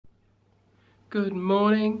Good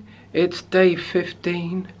morning, it's day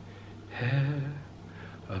 15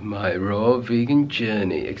 of my raw vegan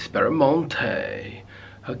journey, experimente.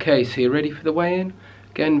 Okay, so you ready for the weigh-in?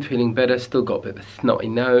 Again, feeling better, still got a bit of a snotty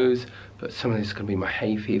nose, but some of this is going to be my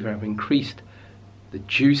hay fever. I've increased the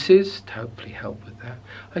juices to hopefully help with that.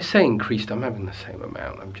 I say increased, I'm having the same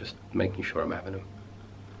amount, I'm just making sure I'm having them.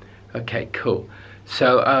 Okay, cool.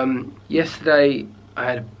 So, yesterday I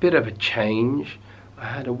had a bit of a change. I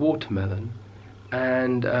had a watermelon,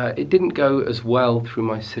 and it didn't go as well through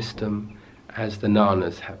my system as the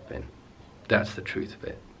nanas have been. That's the truth of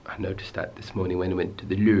it. I noticed that this morning when I went to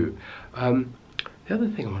the loo. The other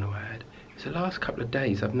thing I want to add is the last couple of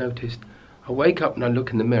days I've noticed I wake up and I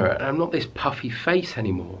look in the mirror and I'm not this puffy face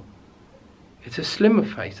anymore. It's a slimmer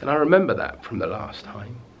face, and I remember that from the last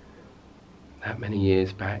time, that many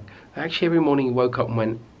years back. Actually, every morning you woke up and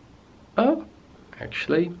went, oh,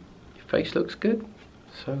 actually, your face looks good.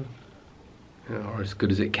 So, or as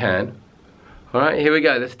good as it can. Alright, here we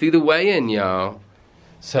go. Let's do the weigh-in, y'all.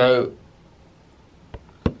 So,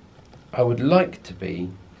 I would like to be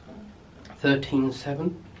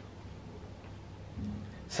 13.7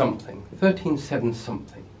 something. 13.7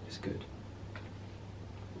 something is good.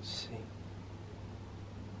 Let's see.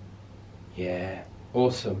 Yeah,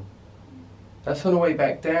 awesome. That's on the way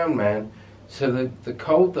back down, man. So the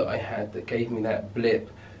cold that I had that gave me that blip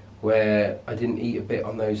where I didn't eat a bit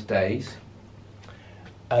on those days,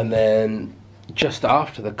 and then just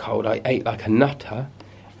after the cold I ate like a nutter,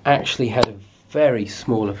 actually had a very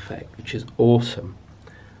small effect, which is awesome.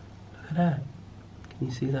 Look at that. Can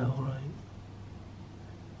you see that all right?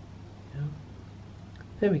 Yeah.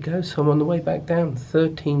 There we go. So I'm on the way back down.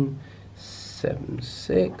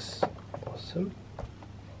 13.76. Awesome.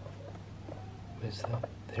 Where's that?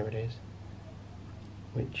 There it is.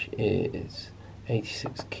 Which is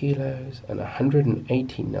 86 kilos and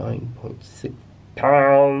 189.6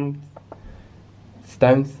 pounds.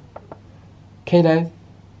 Stones. Kilos.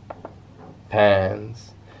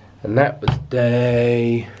 Pounds. And that was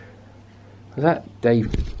day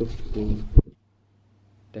 15?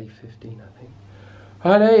 Day 15, I think.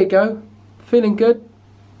 Alright, there you go. Feeling good.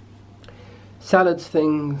 Salads,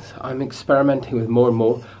 things I'm experimenting with more and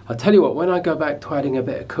more. I'll tell you what, when I go back to adding a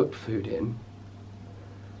bit of cooked food in,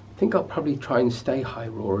 I think I'll probably try and stay high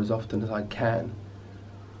raw as often as I can.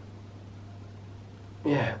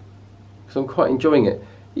 Yeah, because I'm quite enjoying it.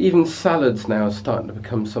 Even salads now are starting to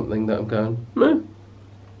become something that I'm going, meh.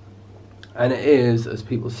 And it is, as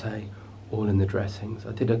people say, all in the dressings.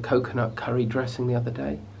 I did a coconut curry dressing the other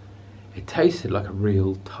day. It tasted like a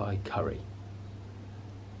real Thai curry.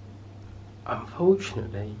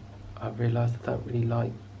 Unfortunately, I realised I don't really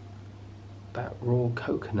like that raw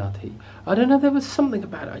coconutty. I don't know, there was something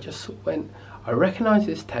about it. I just went, I recognised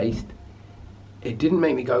this taste. It didn't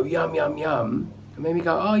make me go, yum, yum, yum. It made me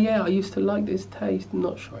go, oh yeah, I used to like this taste. I'm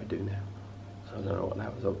not sure I do now. So I don't know what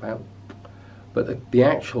that was about. But the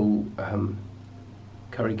actual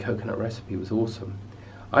curry coconut recipe was awesome.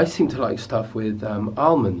 I seem to like stuff with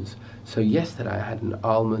almonds. So yesterday I had an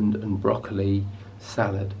almond and broccoli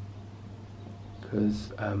salad,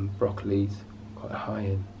 because broccoli's quite high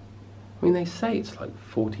in. I mean, they say it's like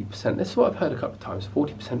 40%. This is what I've heard a couple of times,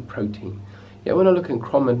 40% protein. Yet when I look in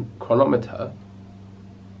Chronometer,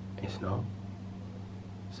 it's not.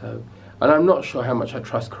 So, and I'm not sure how much I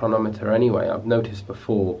trust Chronometer anyway. I've noticed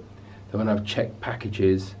before that when I've checked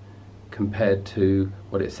packages compared to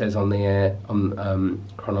what it says on the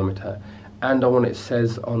Chronometer and on what it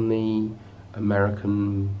says on the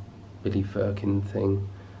American Billy Firkin thing,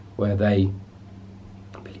 where they,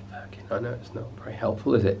 Billy Firkin, I know it's not very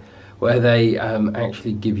helpful, is it? Where they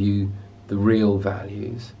actually give you the real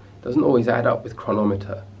values. Doesn't always add up with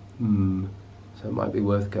Chronometer. So it might be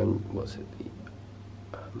worth going, what's it,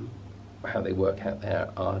 how they work out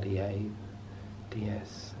their RDA,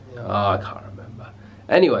 DS, I can't remember.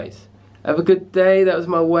 Anyways, have a good day. That was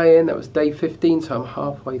my weigh-in. That was day 15, so I'm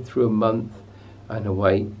halfway through a month, and the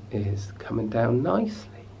weight is coming down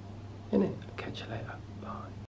nicely, isn't it? Catch you later.